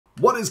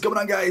What is going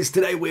on, guys?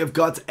 Today we have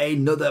got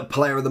another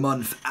player of the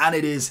month, and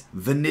it is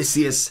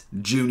Vinicius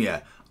Jr.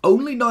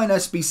 Only 9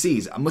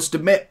 SBCs. I must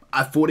admit,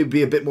 I thought it'd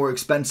be a bit more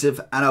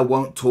expensive, and I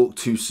won't talk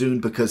too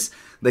soon because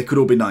they could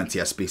all be 90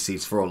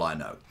 SBCs for all I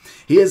know.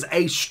 He is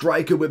a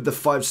striker with the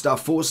 5-star,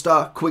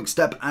 4-star, quick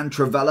step and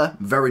trivela.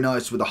 Very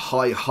nice with a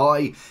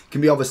high.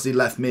 Can be obviously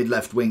left mid,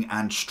 left wing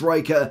and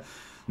striker.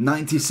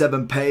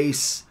 97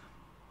 pace.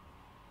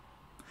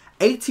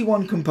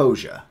 81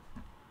 composure.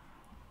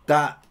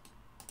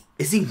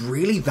 Is he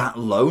really that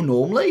low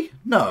normally?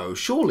 No,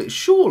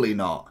 surely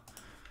not.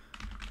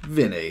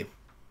 Vinny.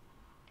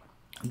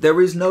 There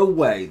is no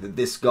way that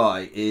this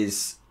guy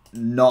is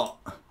not...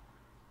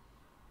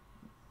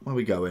 Where are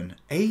we going?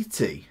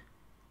 80.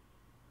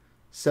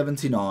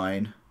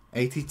 79.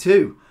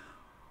 82.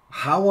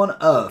 How on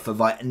earth have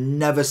I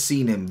never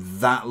seen him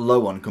that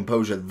low on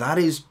composure? That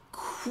is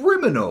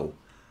criminal.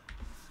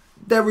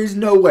 There is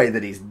no way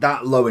that he's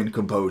that low in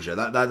composure.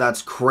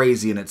 That's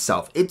crazy in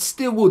itself. It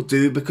still will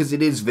do because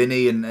it is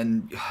Vinny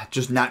and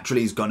just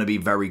naturally he's going to be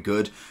very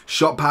good.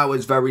 Shot power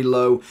is very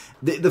low.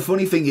 The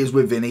funny thing is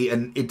with Vinny,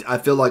 and I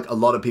feel like a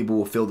lot of people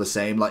will feel the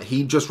same, like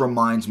he just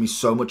reminds me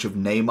so much of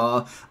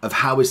Neymar, of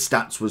how his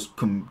stats was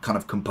kind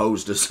of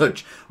composed as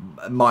such,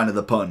 minor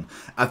the pun.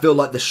 I feel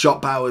like the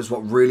shot power is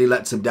what really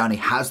lets him down. He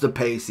has the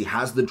pace, he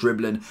has the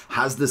dribbling,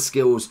 has the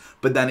skills,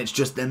 but then it's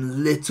just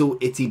them little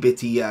itty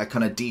bitty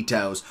kind of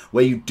details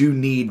where you do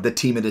need the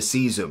team of the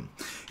season.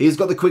 He's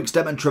got the quick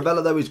step and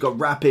trivela though. He's got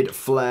rapid,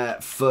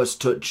 flare,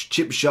 first touch,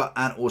 chip shot,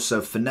 and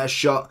also finesse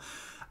shot.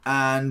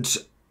 And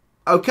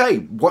okay,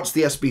 what's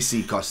the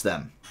SBC cost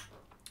then?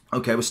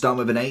 Okay, we're starting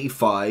with an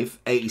 85,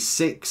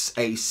 86,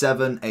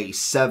 87,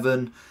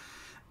 87,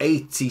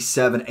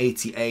 87,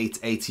 88,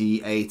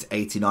 88,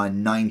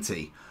 89,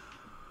 90.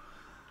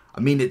 I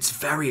mean, it's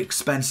very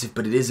expensive,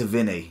 but it is a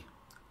Vinny.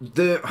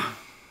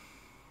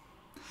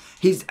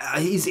 He's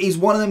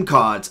one of them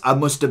cards, I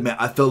must admit,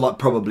 I feel like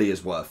probably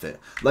is worth it.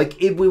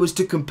 Like, if we was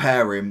to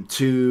compare him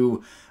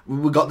to...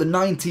 We've got the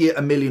 90 at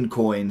 1 million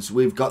coins.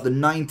 We've got the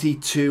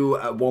 92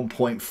 at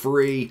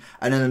 1.3.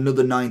 And then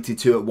another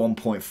 92 at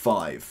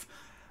 1.5.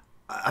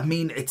 I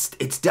mean,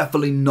 it's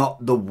definitely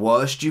not the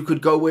worst you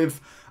could go with.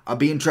 I'd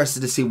be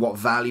interested to see what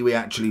value he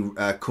actually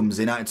comes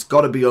in at. It's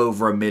got to be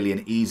over 1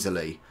 million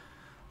easily.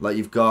 Like,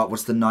 you've got...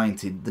 What's the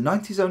 90? The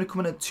 90's only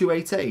coming at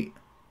 288.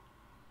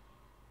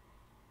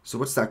 So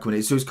what's that coming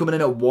in? So he's coming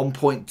in at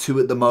 1.2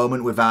 at the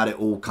moment without it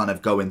all kind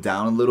of going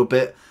down a little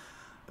bit.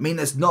 I mean,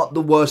 that's not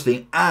the worst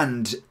thing.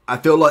 And I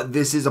feel like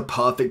this is a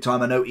perfect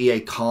time. I know EA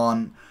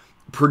can't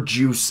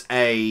produce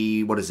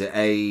a,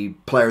 a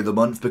player of the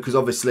month because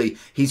obviously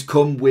he's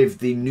come with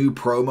the new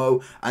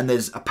promo and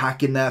there's a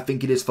pack in there. I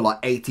think it is for like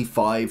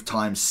 85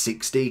 times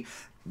 60.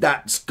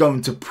 That's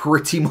going to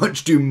pretty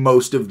much do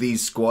most of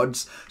these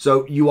squads.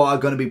 So you are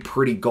going to be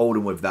pretty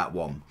golden with that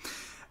one.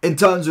 In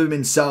terms of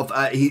himself,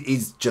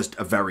 he's just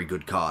a very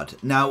good card.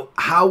 Now,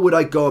 how would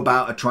I go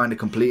about trying to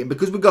complete him?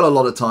 Because we've got a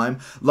lot of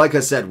time. Like I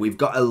said, we've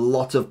got a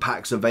lot of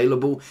packs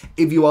available.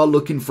 If you are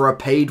looking for a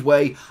paid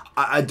way,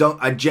 I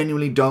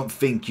genuinely don't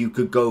think you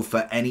could go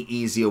for any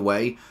easier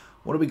way.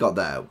 What do we got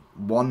there?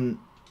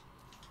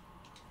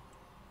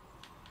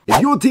 If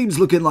your team's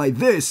looking like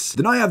this,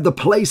 then I have the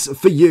place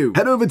for you.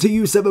 Head over to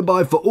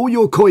U7Buy for all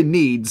your coin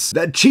needs.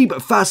 They're cheap,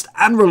 fast,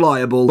 and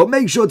reliable, but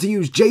make sure to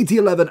use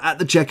JT11 at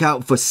the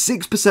checkout for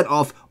 6%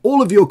 off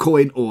all of your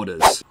coin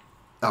orders.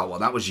 Oh, well,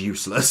 that was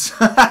useless.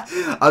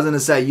 I was going to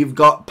say, you've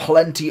got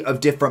plenty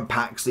of different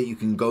packs that you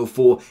can go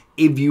for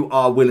if you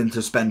are willing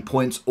to spend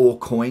points or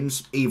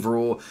coins, either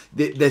or.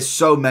 There's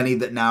so many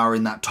that now are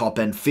in that top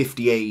end,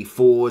 50,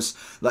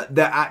 84s. Like,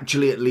 they're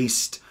actually at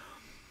least...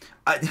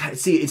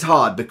 See, it's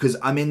hard because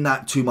I'm in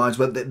that two minds,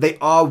 but they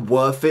are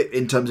worth it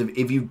in terms of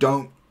if you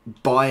don't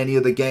buy any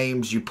other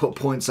games, you put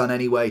points on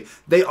anyway,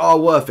 they are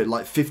worth it.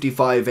 Like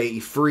 55,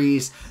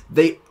 83s,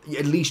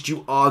 at least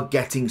you are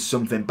getting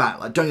something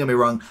back. Like, don't get me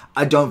wrong,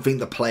 I don't think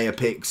the player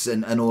picks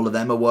and all of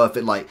them are worth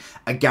it. Like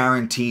a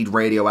guaranteed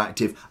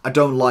radioactive, I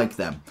don't like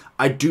them.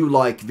 I do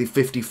like the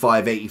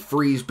 55,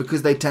 83s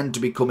because they tend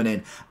to be coming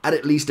in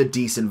at least a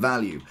decent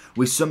value.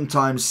 We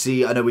sometimes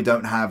see, I know we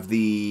don't have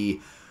the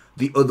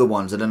other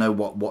ones, I don't know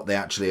what they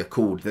actually are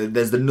called.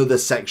 There's another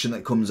section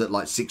that comes at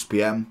like 6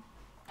 PM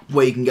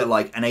where you can get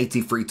like an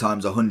 83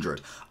 times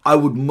 100. I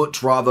would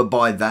much rather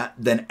buy that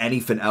than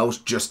anything else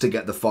just to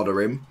get the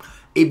fodder in.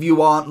 If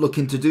you aren't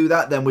looking to do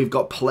that, then we've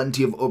got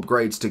plenty of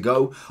upgrades to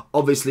go.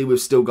 Obviously, we've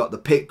still got the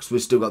picks.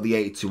 We've still got the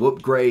 82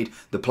 upgrade.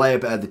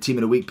 The Team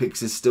of the Week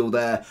picks is still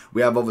there.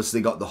 We have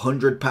obviously got the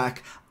 100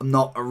 pack. I'm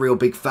not a real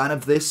big fan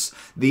of this.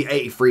 The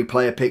 83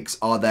 player picks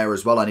are there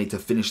as well. I need to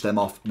finish them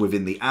off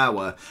within the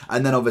hour.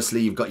 And then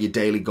obviously you've got your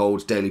daily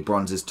golds, daily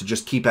bronzes to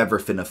just keep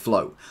everything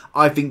afloat.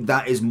 I think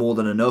that is more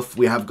than enough.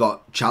 We have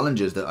got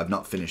challenges that I've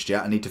not finished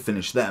yet. I need to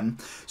finish them.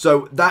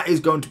 So that is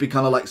going to be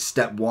kind of like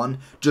step one.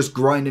 Just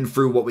grinding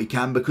through what we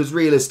can, because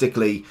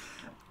realistically,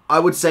 I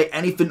would say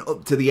anything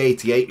up to the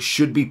 88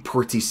 should be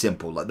pretty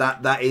simple. Like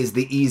that is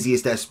the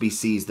easiest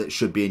SBCs that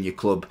should be in your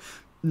club.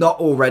 Not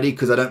already,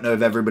 because I don't know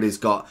if everybody's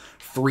got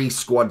 3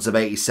 squads of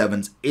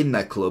 87s in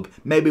their club,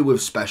 maybe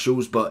with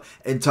specials, but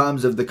in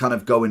terms of the kind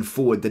of going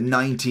forward, the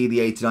 90, the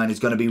 89 is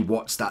going to be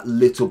what's that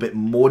little bit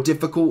more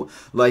difficult.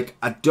 Like,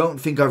 I don't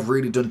think I've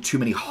really done too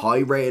many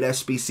high-rated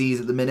SBCs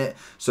at the minute,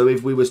 so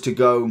if we was to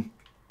go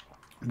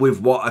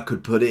with what I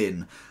could put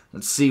in,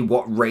 let's see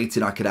what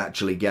rating I could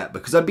actually get,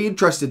 because I'd be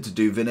interested to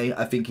do Vinny.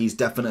 I think he's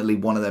definitely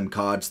one of them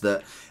cards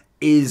that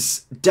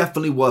is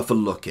definitely worth a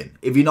look in.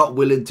 If you're not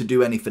willing to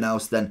do anything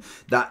else, then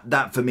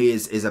that for me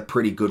is a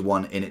pretty good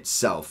one in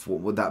itself.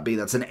 What would that be?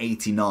 That's an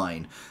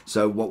 89.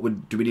 So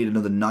do we need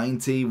another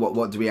 90?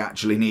 What do we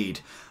actually need?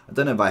 I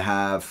don't know if I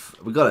have.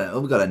 We got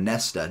a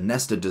Nesta.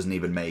 Nesta doesn't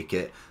even make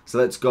it. So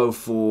let's go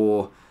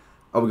for.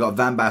 Oh, we got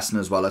Van Basten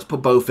as well. Let's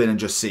put both in and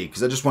just see,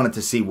 because I just wanted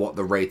to see what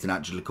the rating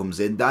actually comes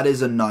in. That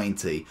is a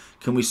 90.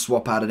 Can we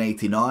swap out an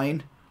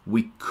 89?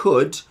 We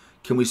could.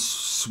 Can we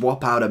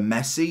swap out a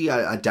Messi?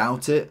 I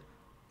doubt it.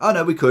 Oh,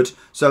 no, we could.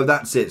 So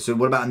that's it. So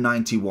what about a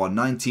 91?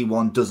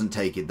 91 doesn't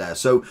take it there.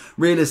 So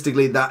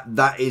realistically,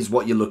 that is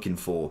what you're looking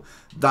for.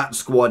 That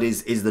squad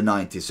is the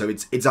 90. So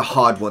it's a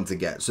hard one to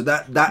get. So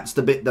that's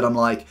the bit that I'm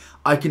like,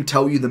 I can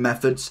tell you the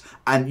methods,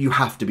 and you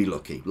have to be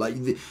lucky. Like,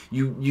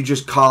 you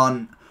just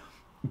can't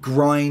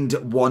grind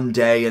one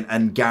day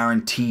and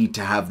guaranteed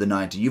to have the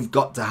 90. You've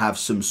got to have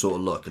some sort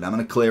of luck, and I'm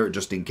going to clear it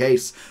just in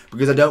case,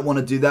 because I don't want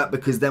to do that,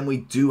 because then we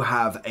do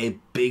have a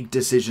big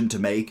decision to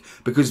make,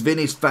 because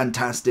Vinny's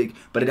fantastic,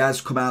 but it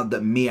has come out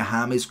that Mia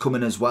Hamm is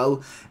coming as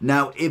well.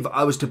 Now, if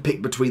I was to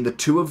pick between the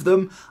two of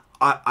them,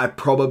 I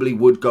probably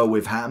would go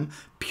with Hamm,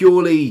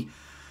 purely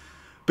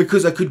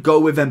because I could go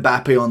with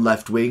Mbappe on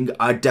left wing.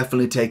 I'd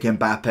definitely take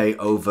Mbappe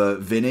over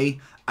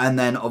Vinny. And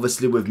then,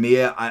 obviously, with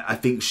Mia, I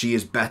think she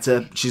is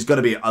better. She's going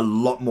to be a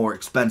lot more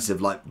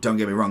expensive. Like, don't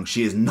get me wrong,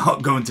 she is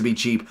not going to be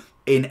cheap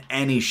in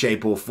any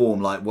shape or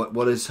form. Like,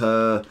 what is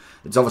her...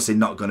 It's obviously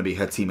not going to be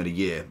her team of the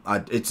year.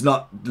 It's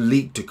not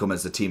leaked to come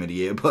as the team of the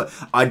year, but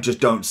I just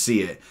don't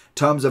see it. In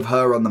terms of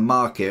her on the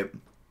market,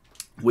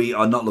 we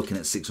are not looking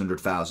at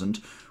 600,000.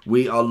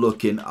 We are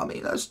looking... I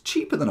mean, that's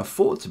cheaper than I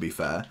thought, to be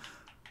fair.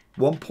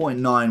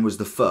 1.9 was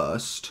the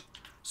first.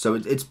 So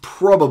it's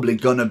probably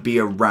going to be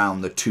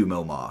around the 2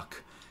 mil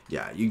mark.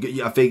 Yeah,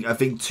 I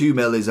think 2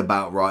 mil is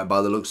about right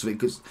by the looks of it,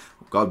 because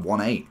God,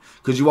 1.8,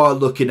 because you are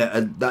looking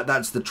at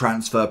that's the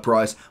transfer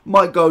price.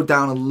 Might go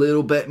down a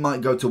little bit,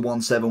 might go to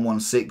 1.7,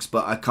 1.6,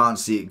 but I can't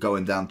see it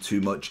going down too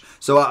much.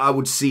 So I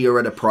would see her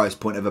at a price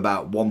point of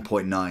about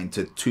 1.9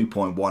 to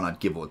 2.1, I'd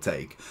give or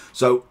take.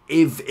 So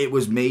if it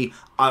was me,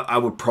 I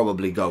would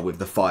probably go with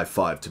the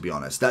 5.5, to be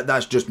honest.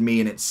 That's just me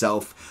in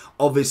itself.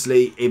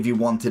 Obviously, if you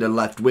wanted a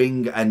left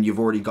wing and you've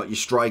already got your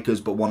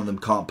strikers, but one of them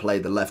can't play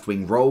the left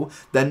wing role,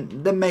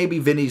 then maybe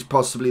Vinny's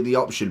possibly the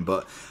option.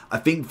 But I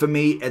think for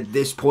me, at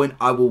this point,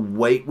 I will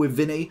wait with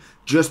Vinny,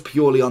 just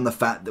purely on the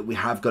fact that we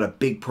have got a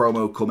big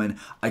promo coming.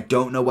 I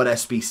don't know what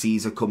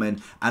SBCs are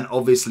coming. And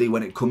obviously,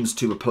 when it comes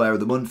to a player of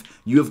the month,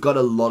 you've got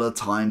a lot of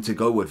time to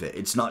go with it.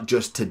 It's not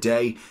just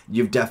today.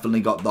 You've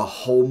definitely got the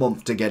whole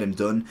month to get him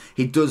done.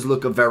 He does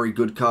look a very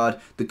good card.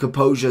 The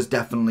composure is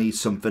definitely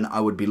something I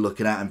would be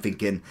looking at and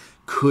thinking,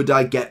 could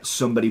I get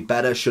somebody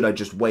better? Should I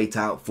just wait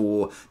out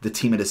for the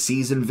team of the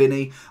season,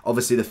 Vinny?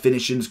 Obviously, the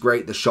finishing's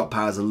great. The shot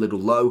power's a little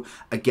low.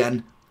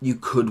 Again, you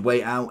could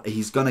wait out.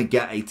 He's going to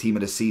get a team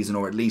of the season,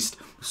 or at least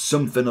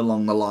something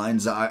along the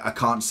lines. I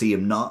can't see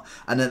him not.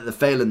 And then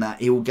failing that,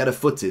 he will get a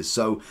footies.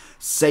 So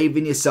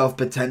saving yourself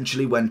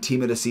potentially when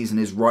team of the season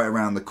is right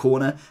around the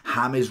corner.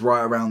 Ham is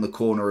right around the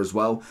corner as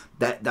well.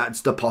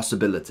 That's the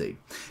possibility.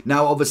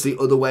 Now, obviously,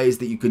 other ways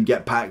that you can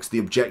get packs. The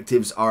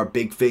objectives are a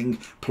big thing,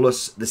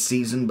 plus the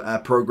season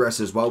progress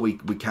as well. We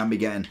can be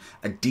getting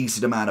a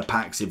decent amount of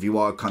packs if you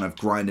are kind of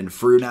grinding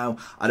through now.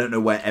 I don't know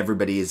where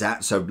everybody is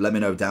at, so let me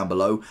know down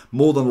below.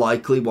 More than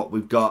likely, what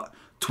we've got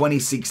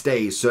 26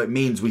 days, so it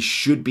means we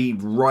should be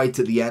right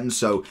at the end.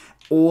 So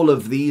all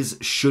of these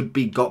should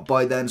be got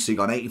by then. So you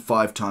got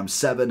 85 times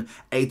 7,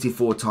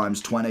 84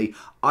 times 20.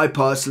 I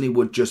personally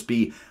would just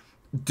be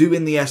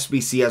doing the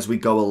SBC as we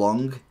go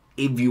along,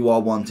 if you are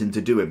wanting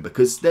to do him,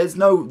 because there's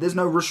no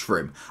rush for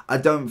him. I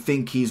don't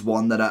think he's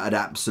one that I'd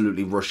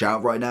absolutely rush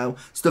out right now.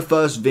 It's the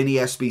first Vinny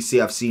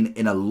SBC I've seen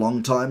in a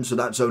long time, so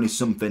that's only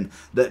something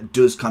that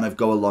does kind of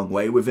go a long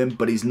way with him,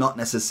 but he's not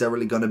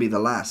necessarily going to be the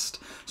last.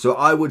 So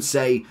I would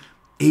say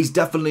he's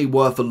definitely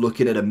worth a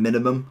look at a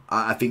minimum.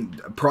 I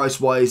think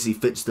price-wise, he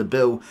fits the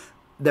bill.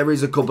 There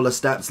is a couple of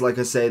stats, like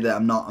I say, that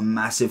I'm not a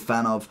massive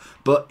fan of,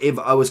 but if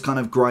I was kind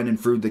of grinding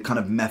through the kind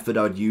of method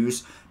I'd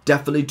use,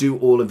 definitely do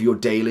all of your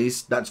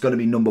dailies. That's going to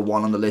be number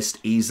 1 on the list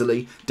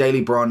easily.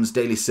 Daily bronze,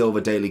 daily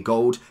silver, daily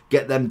gold.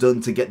 Get them done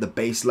to get the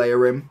base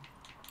layer in.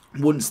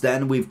 Once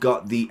then, we've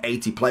got the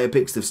 80 player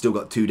picks. They've still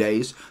got 2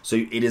 days, so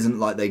it isn't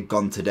like they've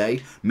gone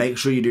today. Make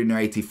sure you're doing your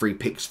 83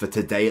 picks for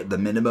today at the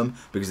minimum,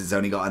 because it's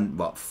only got,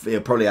 well,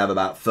 you'll probably have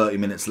about 30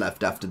 minutes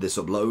left after this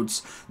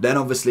uploads. Then,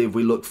 obviously, if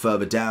we look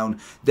further down,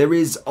 there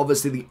is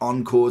obviously the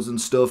encores and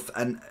stuff,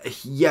 and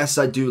yes,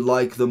 I do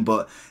like them,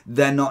 but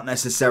they're not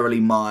necessarily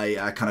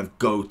my kind of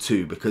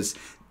go-to, because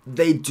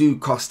they do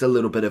cost a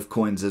little bit of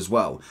coins as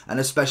well. And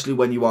especially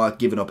when you are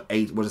giving up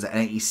an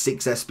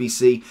 86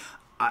 SBC.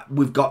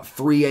 We've got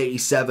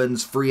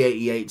 387s,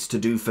 388s to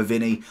do for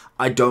Vinny.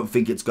 I don't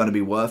think it's going to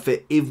be worth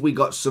it. If we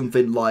got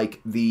something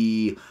like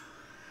the...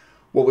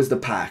 What was the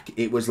pack?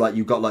 It was like,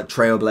 you got like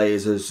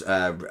Trailblazers,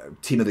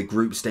 Team of the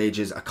Group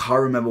Stages. I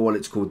can't remember what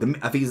it's called.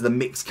 I think it's the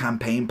Mixed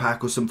Campaign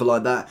Pack or something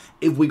like that.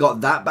 If we got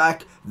that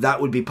back,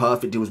 that would be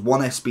perfect. It was 1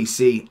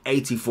 SBC,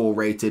 84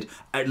 rated.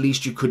 At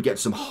least you could get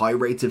some high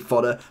rated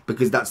fodder,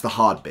 because that's the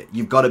hard bit.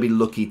 You've got to be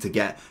lucky to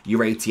get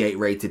your 88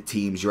 rated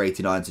teams, your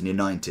 89s and your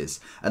 90s.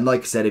 And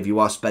like I said, if you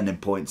are spending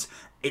points,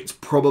 it's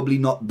probably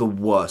not the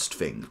worst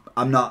thing.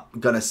 I'm not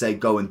going to say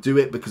go and do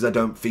it, because I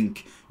don't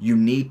think you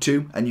need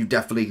to, and you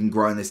definitely can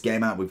grind this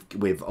game out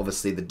with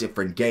obviously the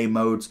different game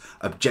modes,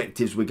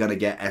 objectives we're going to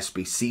get,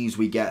 SBCs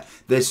we get.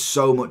 There's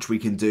so much we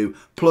can do,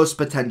 plus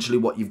potentially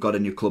what you've got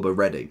in your club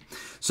already.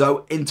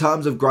 So in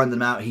terms of grinding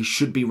them out, he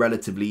should be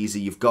relatively easy.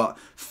 You've got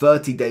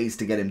 30 days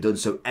to get him done,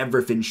 so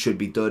everything should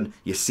be done.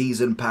 Your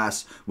season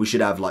pass, we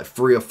should have like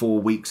 3 or 4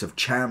 weeks of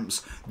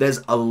champs. There's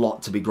a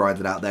lot to be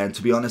grinded out there, and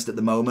to be honest, at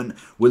the moment,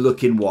 we're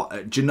looking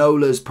what?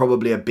 Janola's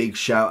probably a big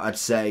shout, I'd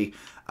say.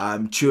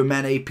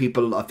 Chouameni,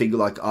 people I think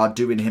like are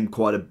doing him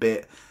quite a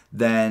bit.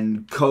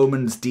 Then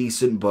Coman's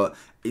decent, but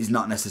is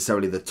not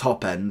necessarily the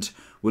top end.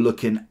 We're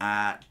looking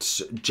at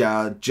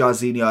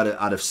Jarzinho,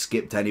 I'd have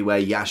skipped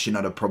anyway. Yashin,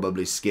 I'd have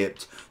probably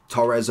skipped.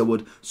 Torres, I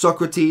would.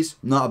 Socrates,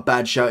 not a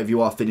bad shout if you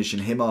are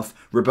finishing him off.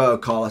 Roberto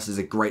Carlos is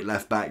a great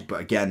left back,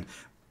 but again,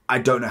 I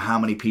don't know how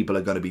many people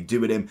are going to be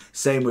doing him.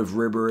 Same with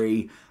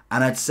Ribery.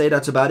 And I'd say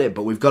that's about it,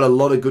 but we've got a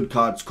lot of good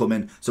cards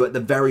coming. So at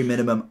the very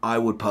minimum, I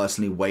would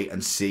personally wait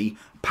and see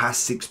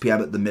past 6 PM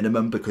at the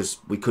minimum, because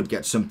we could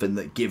get something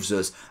that gives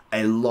us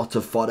a lot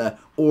of fodder.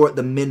 Or at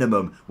the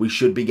minimum, we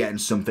should be getting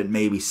something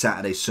maybe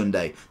Saturday,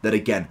 Sunday that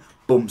again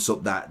bumps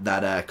up that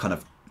kind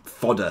of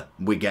fodder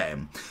we're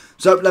getting.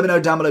 So let me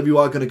know down below if you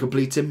are going to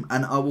complete him,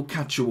 and I will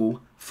catch you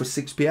all for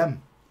 6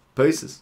 PM. Peace.